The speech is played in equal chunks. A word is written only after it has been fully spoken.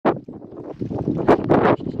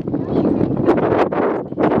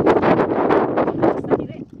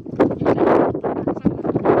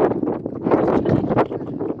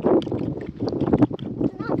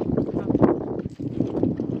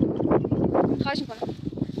خواهش میکنم.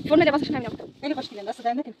 فرم لباسشون همین بود. خیلی خوشگله، دست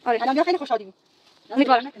در نکن. آره. الان بیا خیلی خوشحالی بود.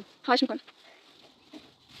 امیدوارم. خواهش میکنم.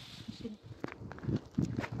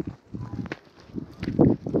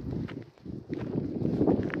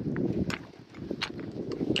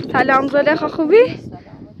 سلام زلیخا، خوبی؟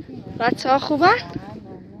 بچه ها خوبن؟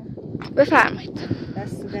 بفرمایید.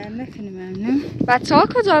 دست در نکنی. ممنون. بچه ها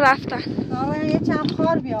کجا رفتن؟ آره یه چند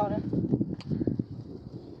خار بیاره.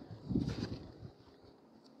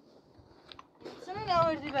 چه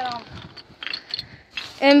نوردی برام؟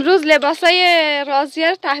 امروز لباسای رازیه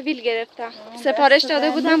رو تحویل گرفتم. سفارش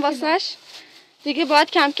داده بودم واسش. دیگه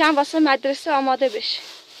باید کم کم واسه مدرسه آماده بشه.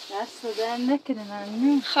 دست در نکنی.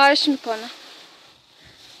 ممنون. خواهش میکنم.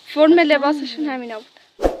 فرم لباسشون همینا بود.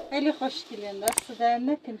 خیلی خوشگله، دست در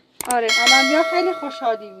نکنی. آره. الان بیا خیلی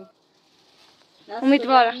خوشحالی بود.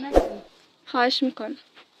 امیدوارم. خواهش میکنم.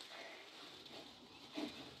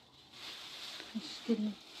 خوشگله.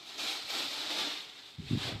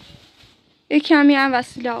 یه کمی هم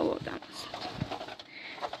وسیله آوردم.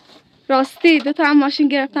 راستی 2 تا هم ماشین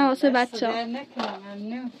گرفتم واسه بچه ها.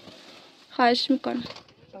 ممنون. خواهش میکنم.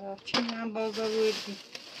 چی هم بازار بودی.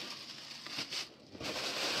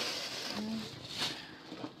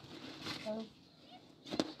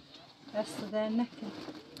 دست در نکن.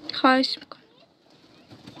 خواهش میکنم.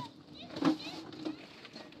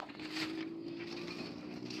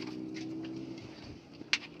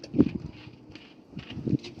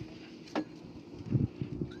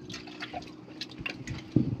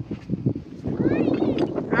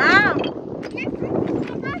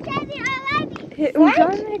 اونجا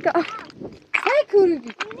نگاه. های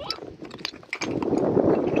کوروبی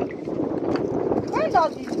های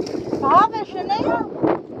دادی صاحبشه نیا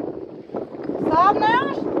صاحب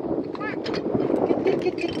نیاش گت گت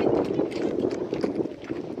گت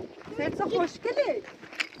گت سه خوشگله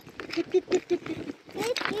گت گت گت گت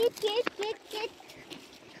گت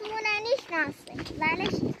خونه نشناسه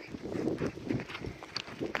ولش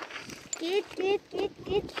گت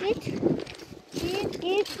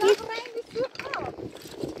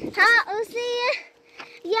تا اوسی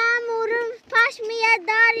یه مورم پاش میاد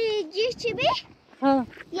داری جیش چی بی؟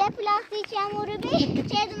 یه پلاستیک یه مورو بی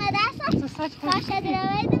چه دونه دستا پاش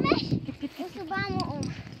دروی دمش اوسو بامو اوم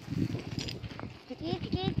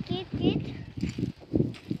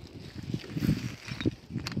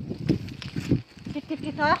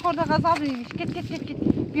گت های خورده غذا بریمیش گت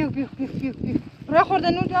بیو برای خورده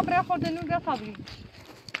نون بیا تا بریم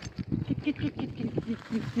گت بیو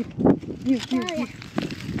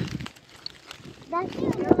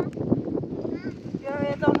بیا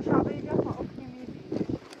یه دانش آبی بیا تا اکنیمی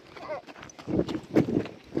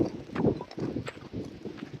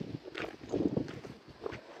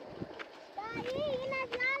دایی این از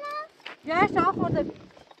نانا بیا شما خورده بی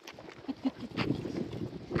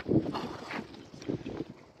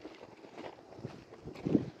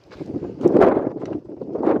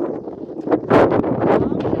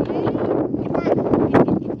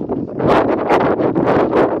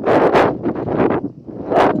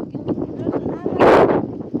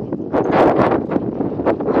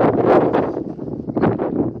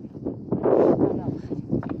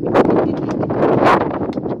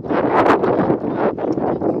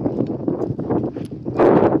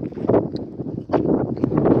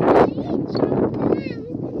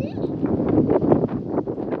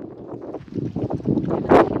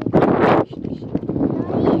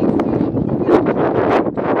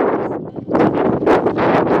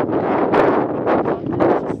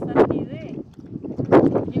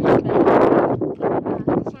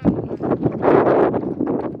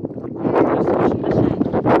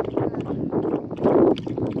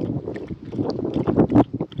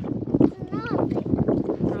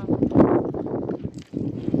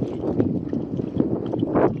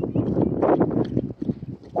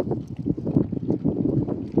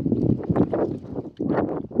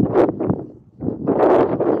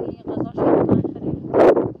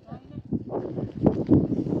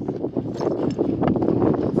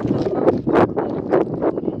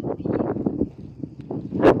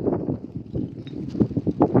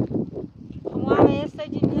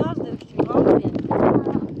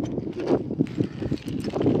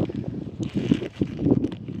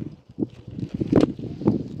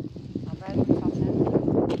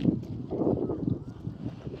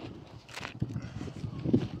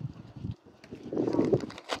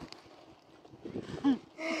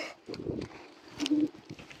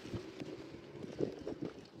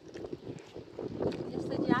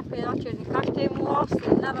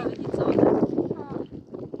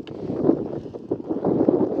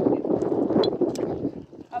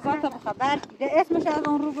زلیخا برفی ده اسمش از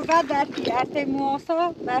اون رو به بعد برفی ارته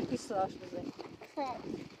مواسا برفی ساش بزنی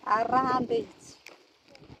اره هم ده هیچ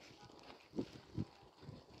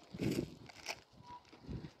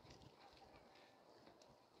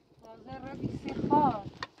حاضر رو بیسی خواه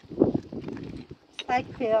سگ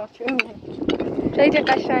پیاچه خیلی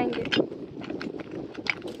قشنگه.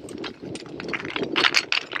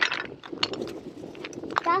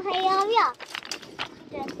 دا خیابیا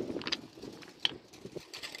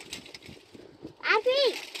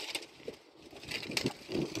افی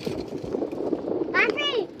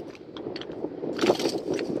افی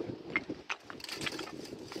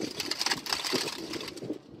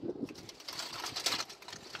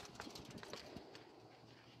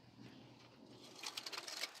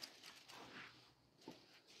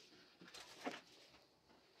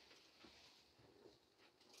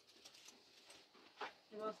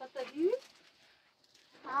واسه تدیوی؟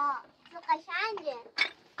 ها تو قشنگه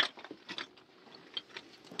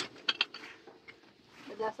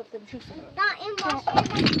به دست تبشو سر دا این ماشین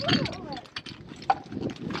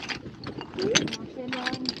ماشین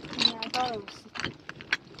هم نیادار بسی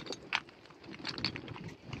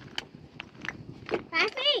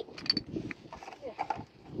افی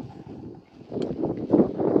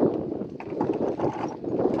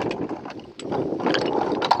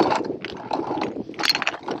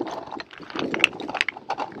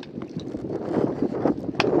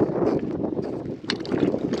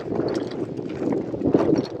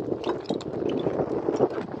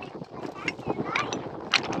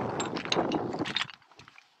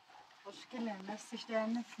خوشگله دستش در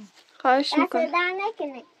نکن خواهش دست میکنم. در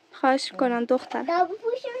نکنه خواهش میکنم دخترم. دا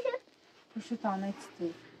بپوشم شد پوشو تانه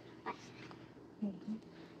چطور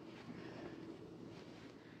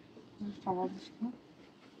شوازش کن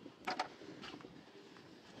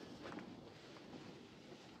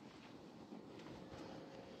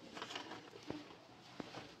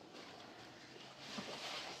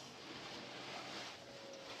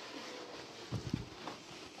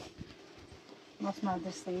ناس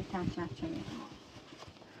مدرسه کم چه میکنم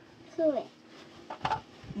خوبه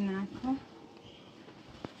نکن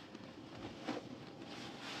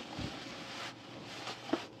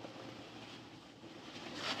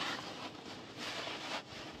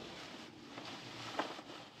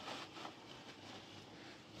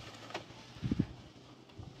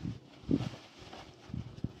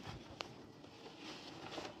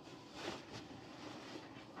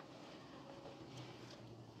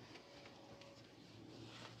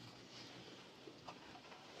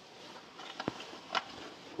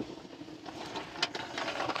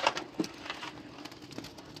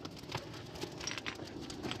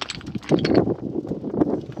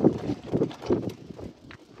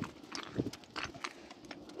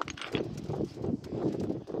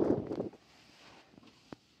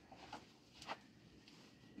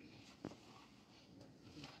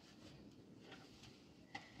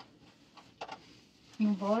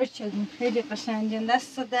این بارش چه خیلی قشنگه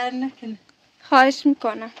دست در نکنه خواهش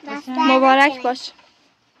میکنم. دست در مبارک نکنه. باش.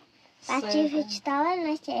 بچه هیچ داول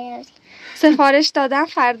نشه سفارش دادم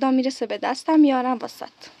فردا میرسه به دستم میارم واسط.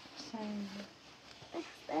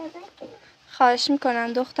 خواهش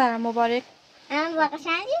میکنم دخترم مبارک. الان با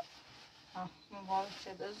قشنگی؟ مبارک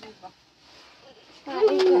شده زوبا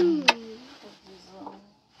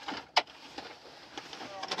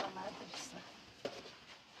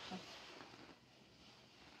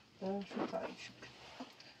شو تایید شد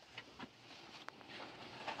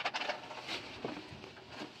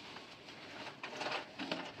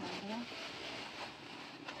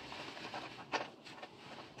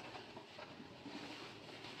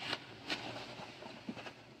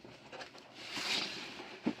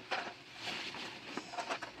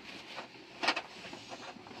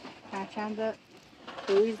چند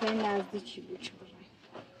دوی زن نزدیکی بود چه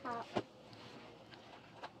برای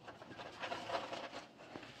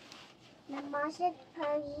نماشه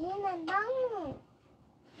پرژین دامو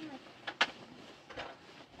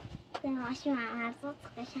نماشه من هرزاد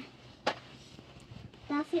قشن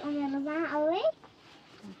دستی اون روزن اوی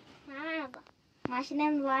مرحبا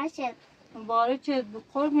ماشینم باشه مبارک چه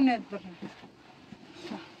قربونت برم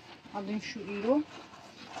حالا این شویی رو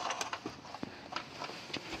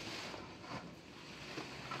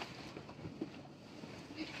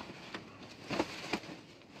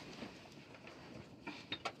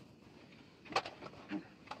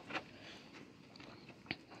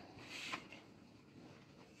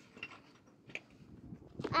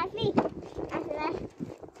افی افی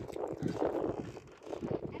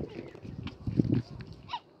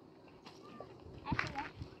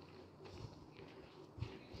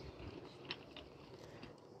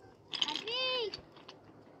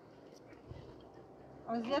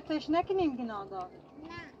زیاد تشنه کنیم که نادار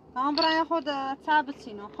نه هم برای خود چه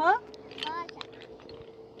بچینو خب؟ باشه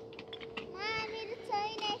من میره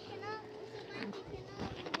چایی نکنم من کنم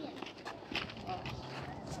بیاد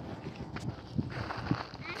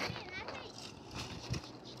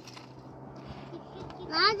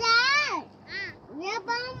مادر بیا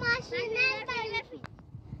با ماشین نبریم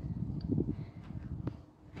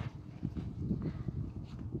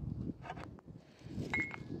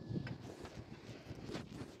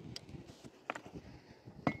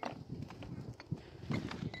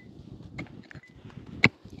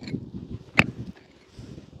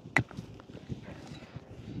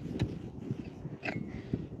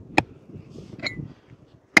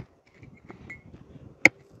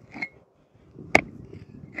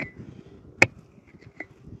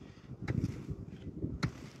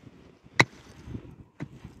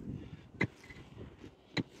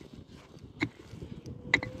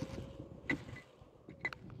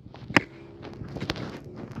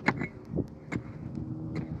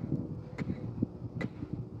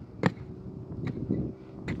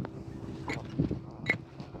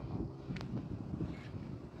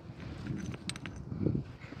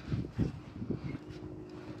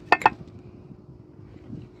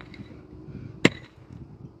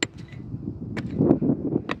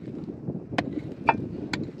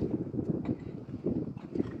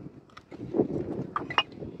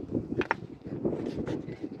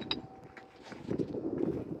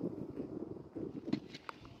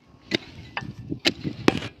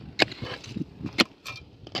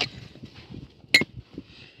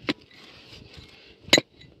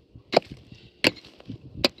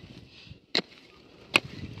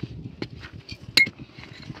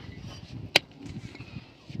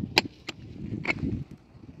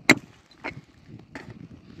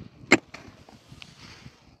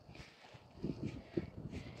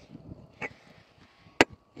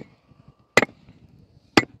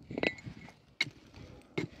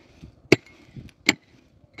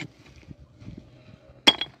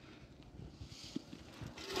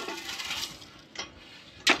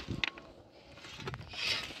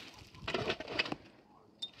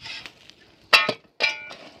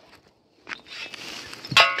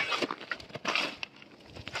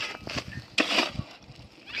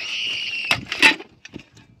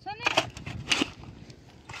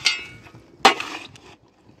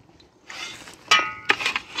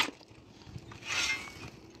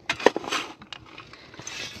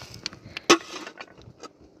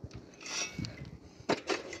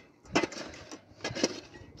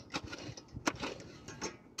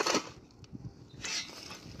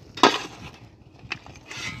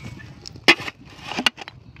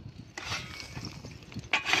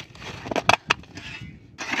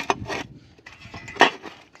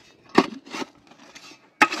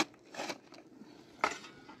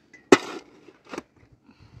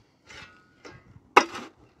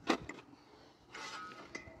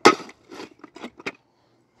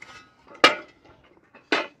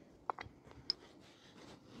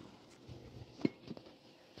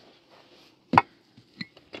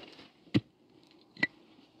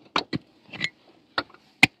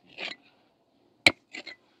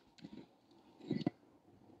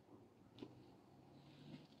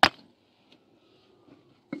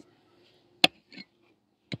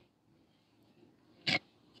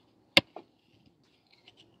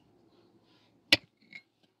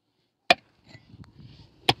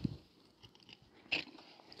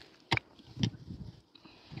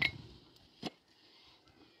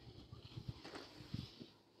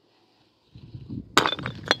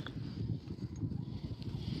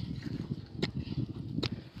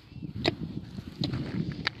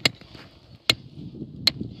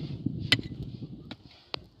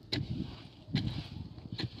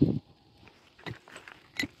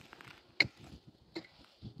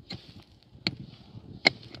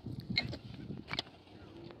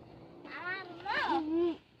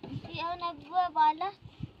بو بالا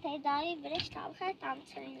تعدادی برش تاب خیلی تام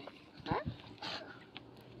چنینه ها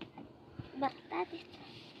بختادی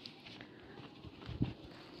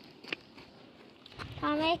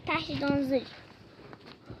تامه یک تاشی دونزوی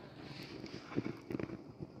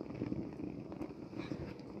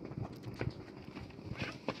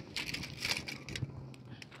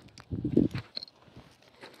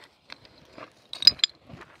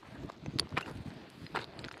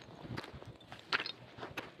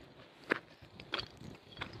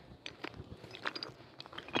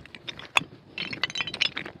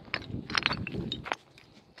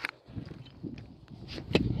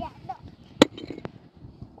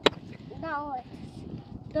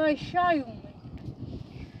دای شای اومد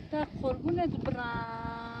تا قربونت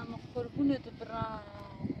برم قربونت برم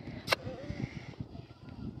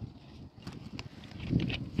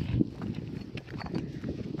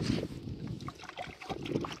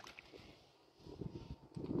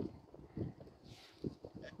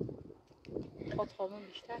خودخوابون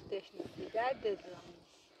بیشتر تشنگی درد دلم.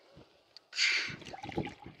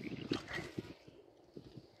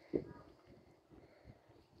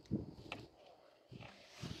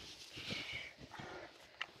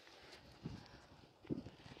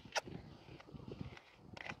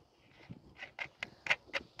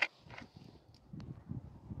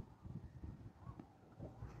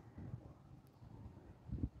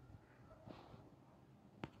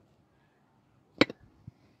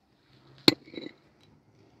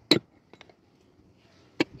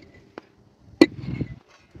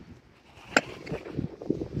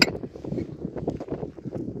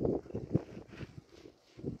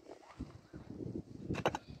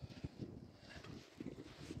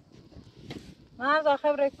 من از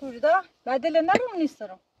آخر برای کرده بدل نرم نیست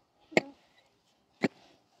رو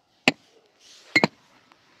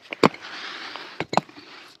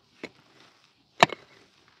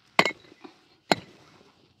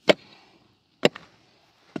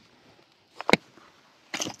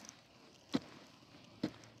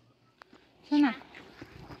نه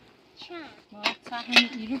باید سحن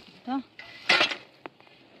ایرو بوده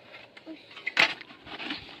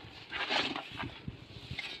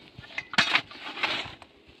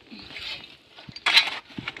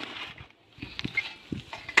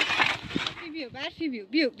برفی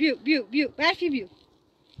بیو برفی بیو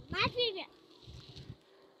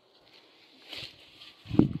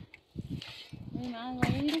من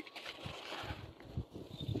ولی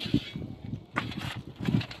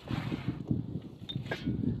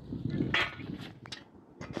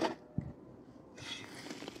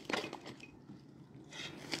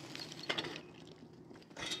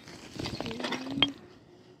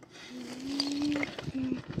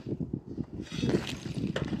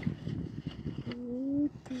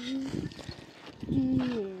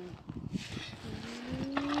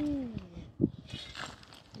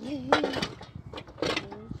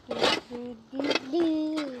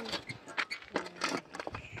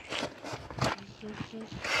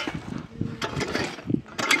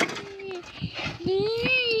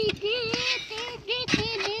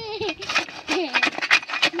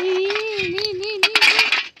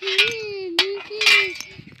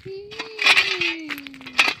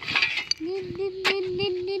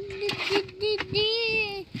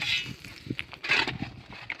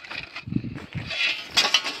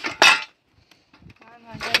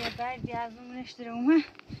بردی از اون نشتره اومه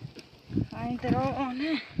این درو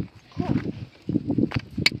آنه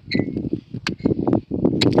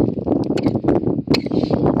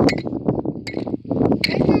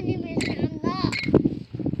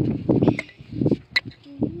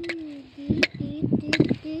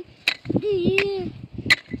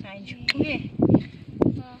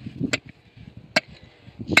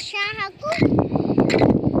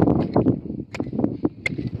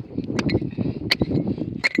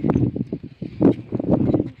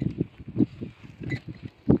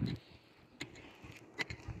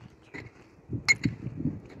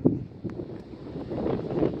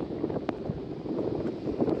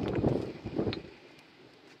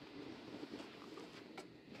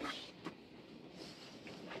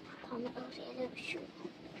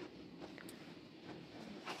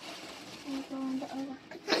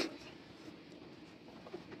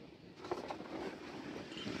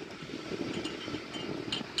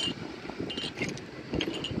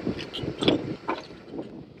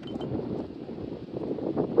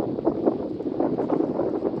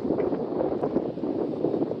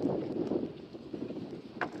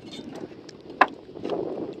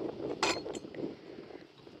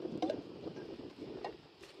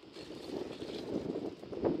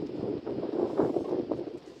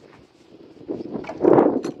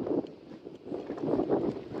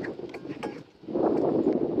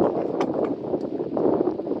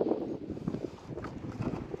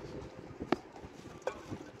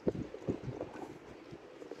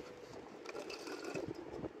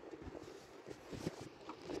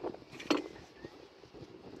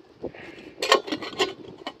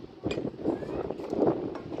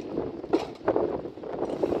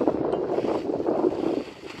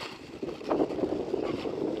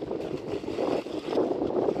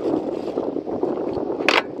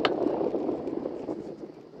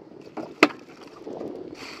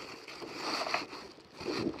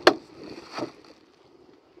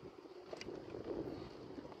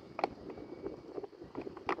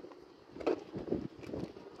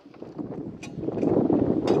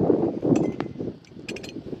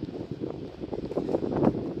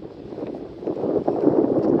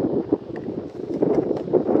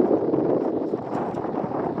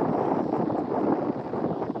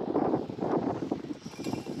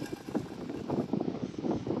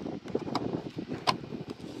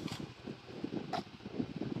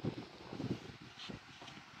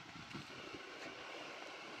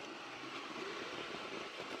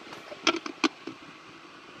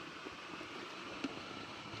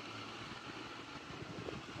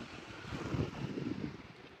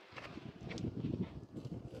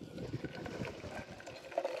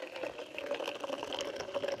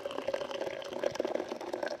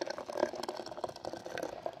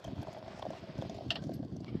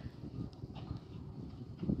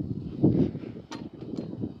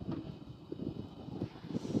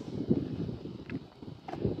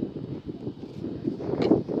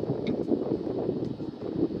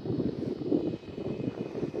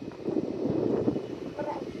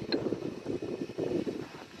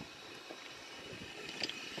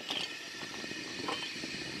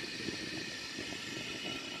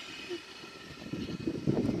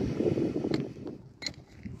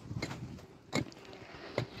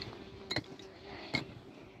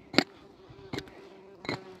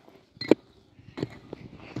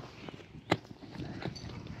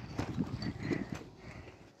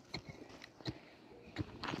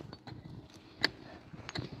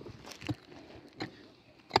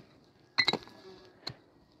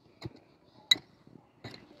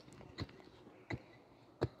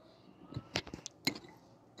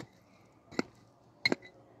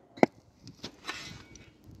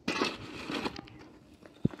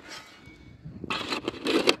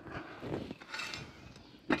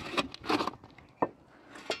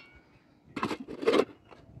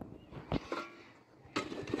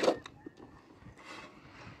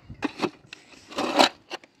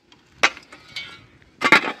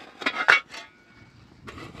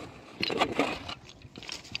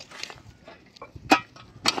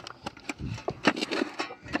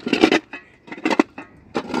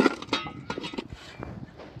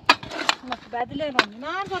بدل رونی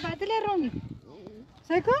نه ارزا بدل رونی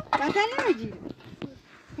سیکو بدل نمیگیری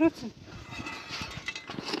روتون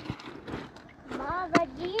بابا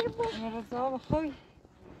گیر بود ارزا بخوی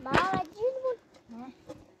بابا گیر بود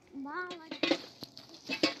بابا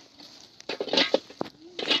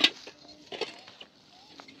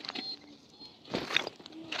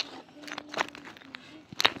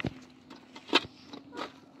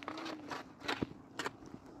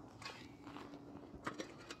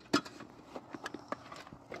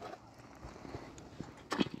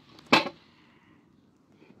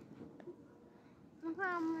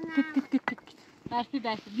برفی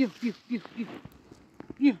بیو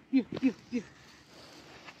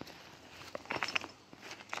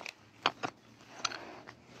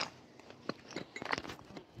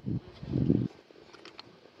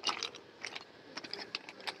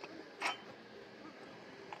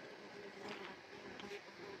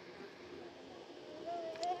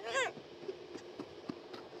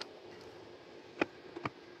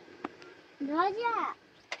راجع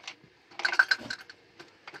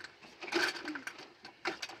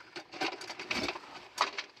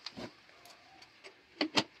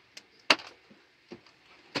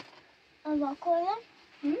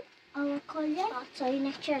Ama kolye çayını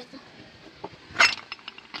içerdi.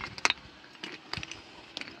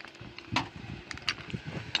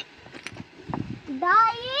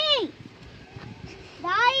 Dayı!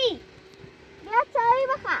 Dayı! Gel çayı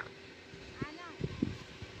baka.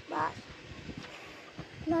 Bak.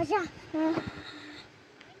 Naca.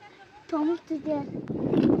 Pamuk tutuyor.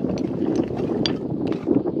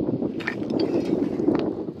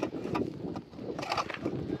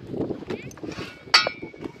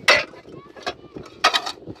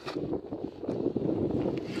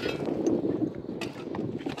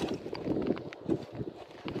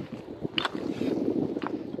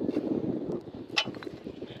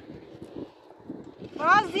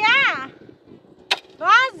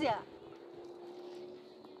 رازیا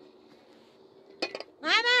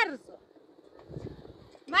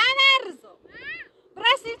من ارزو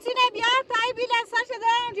برسیم تینه بیار تا ای بیلن ساشه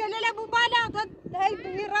دارم جلال بو بالا تا ای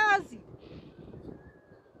دوی رازی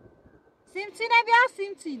سیمتینه بیار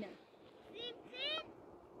سیمتینه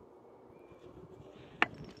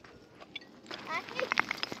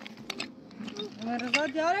مرزا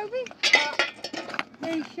دیاره بی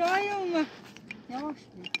ای شای اومد یواش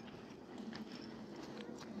بی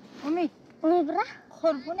امی برا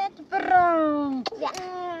قربونت برم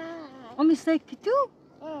امی ساکتو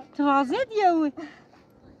تو رازه دیوه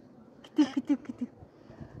کتو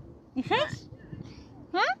میخش؟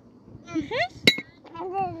 ها؟ میخش؟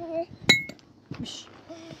 بش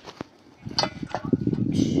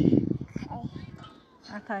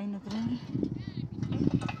عطا اینو درنی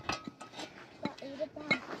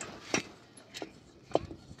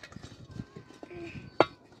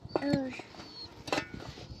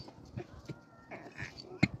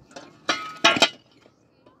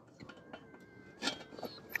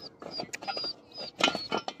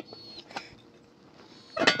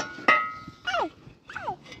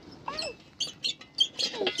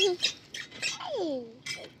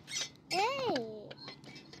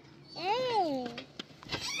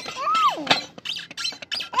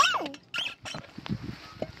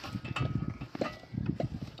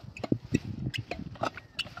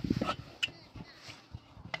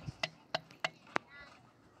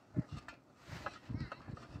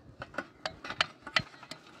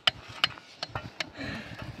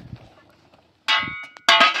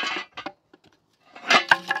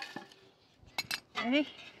Ready?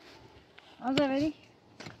 Also ready?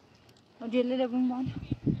 Und die Lille Bumban.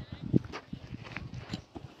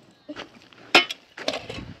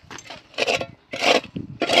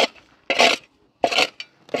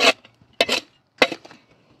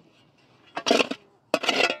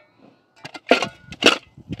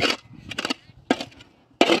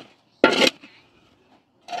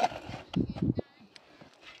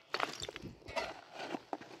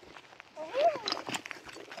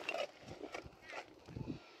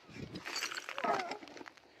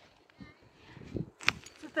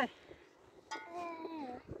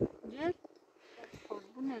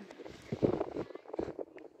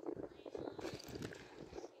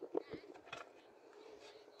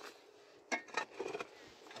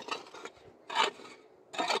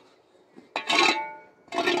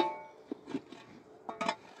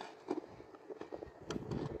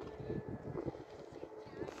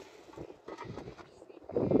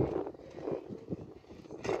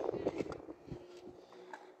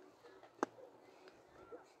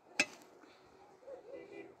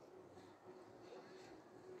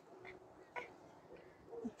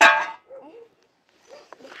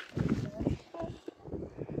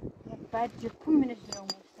 بعد جپوی منش درام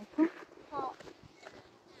بستن ها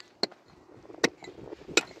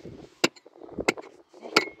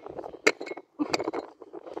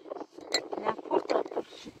نه فرصت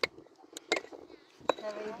کش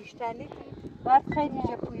نوی بیشتر نیست بعد خیلی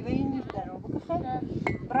جپوی و این نیست درام بکن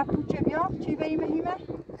برا پوچه بیا چی بری مهمه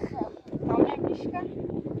تاونم نیش کن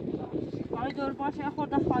آقای دور باشه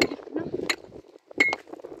خورده خواهی کنم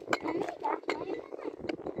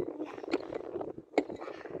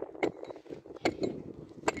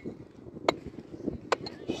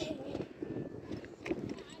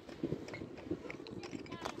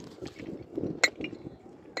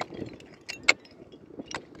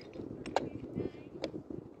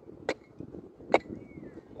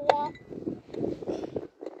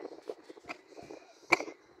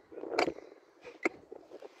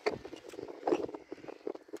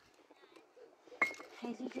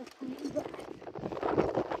خیلی جپوی میده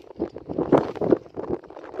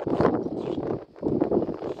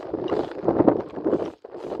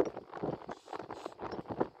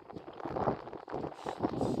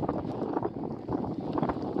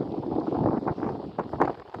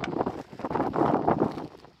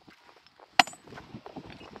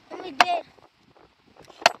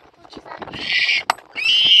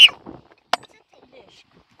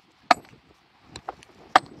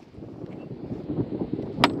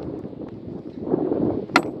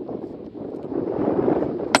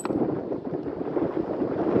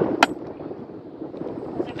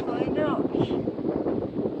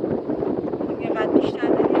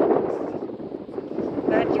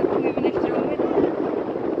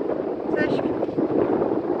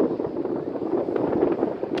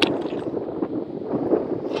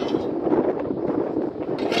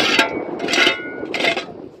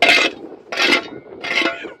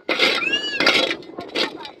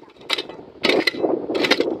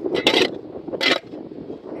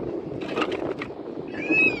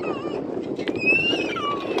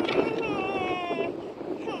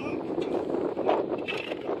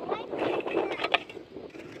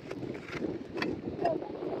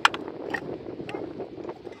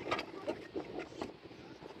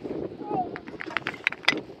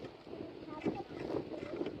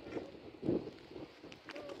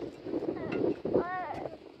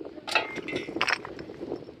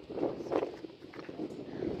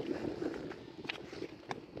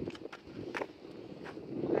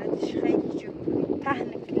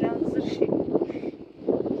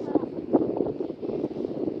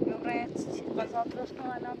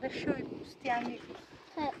شوی بوستیانی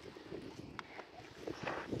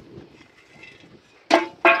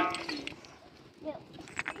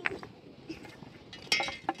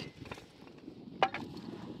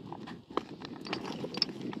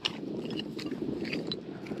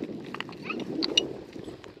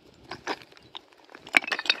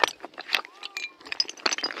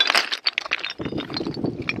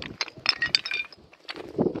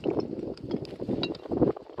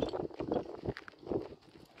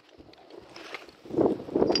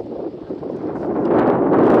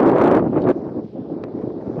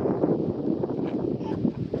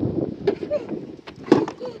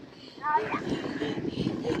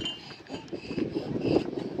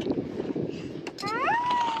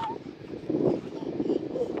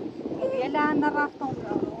لعنه رفتم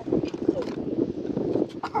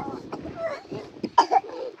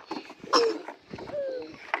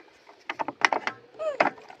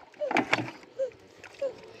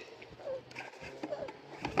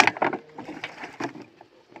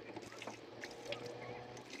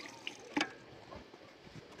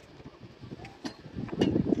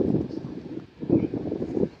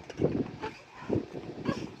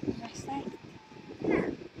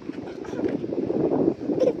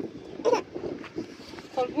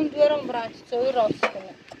قلبون دورم برانچ سوی راست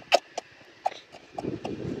کنه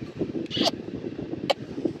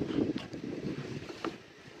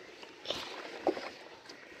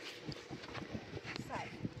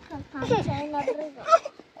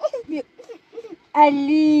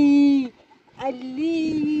علی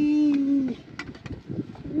علی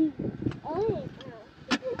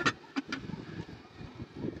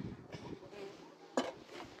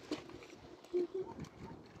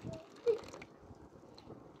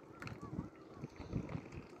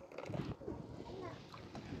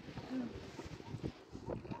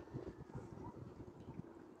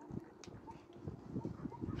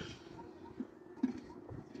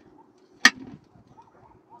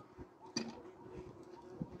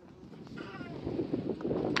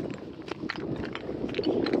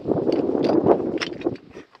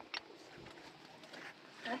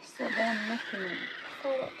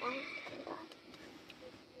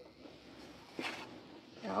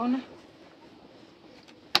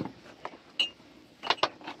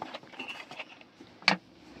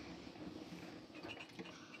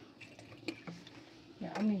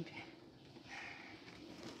همین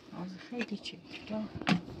از خیلی چی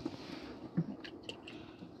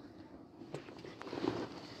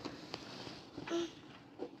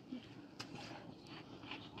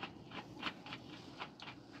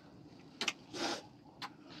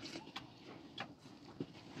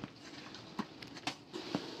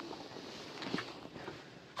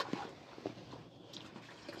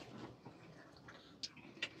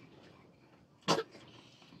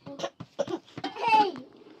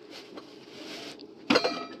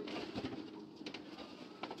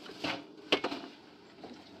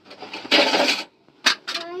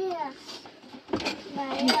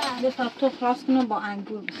بسا تو خلاص کنم با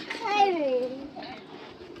انگور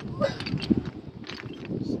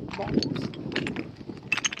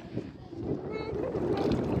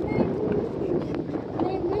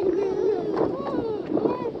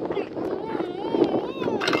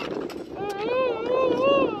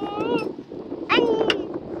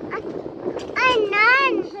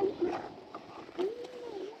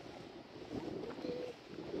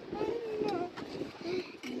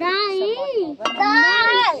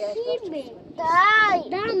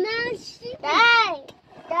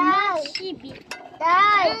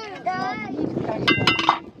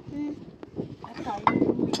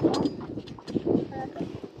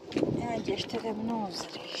اشتده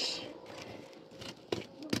بنوزرش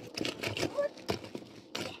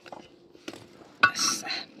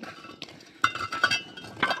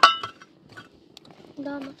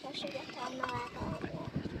دام کشه بکنم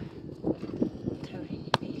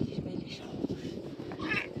تورینی بیلیش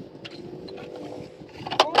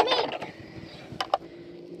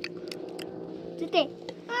دیده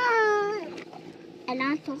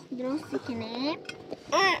الان تخم درست کنه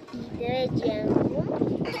ایده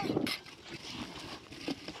جمعون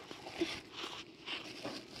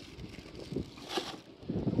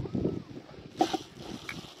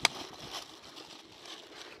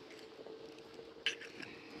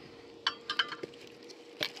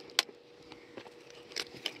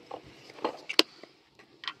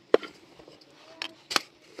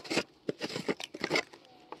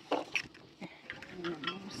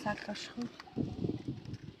سکش خود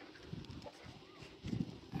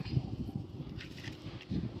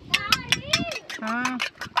ها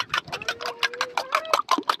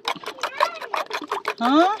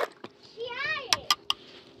ها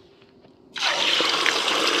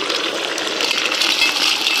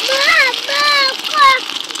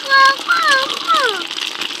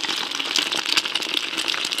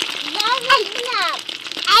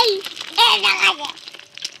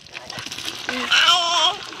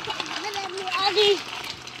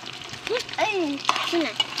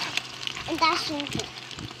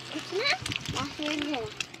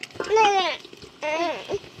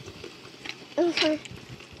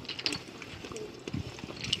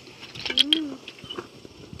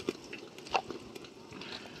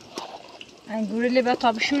انگور اللي بقى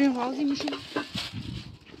طب شوري راضي مش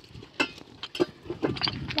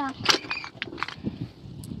لا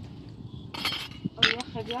يا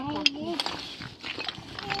خبيها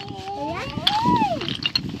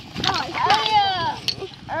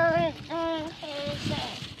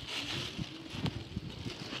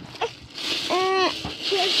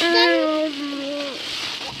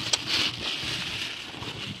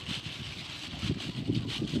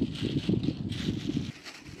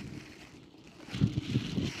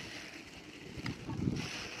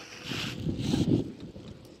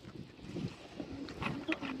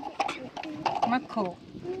مكو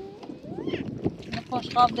نقوش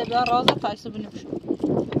قاب ده بيا رازة تايسو بنفشو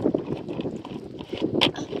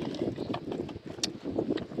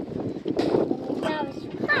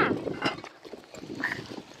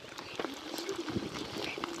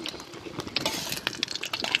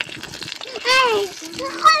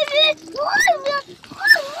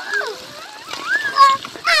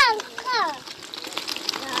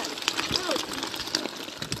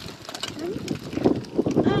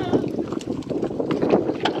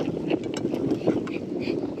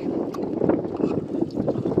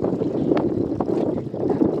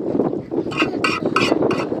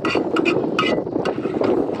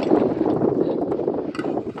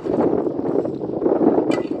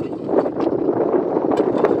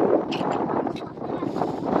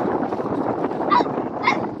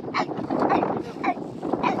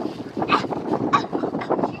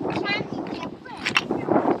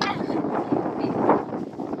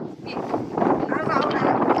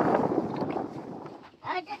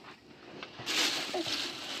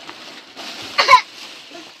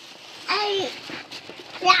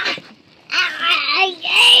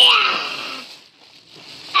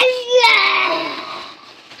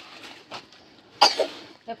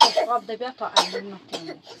آب ده بیا تا اول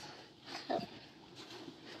نکنیم.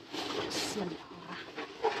 بسم الله.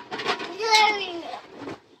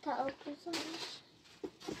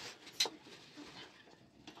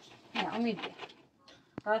 نه امید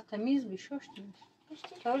باید تمیز بیشوش تمیز.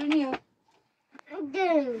 طوری نیه.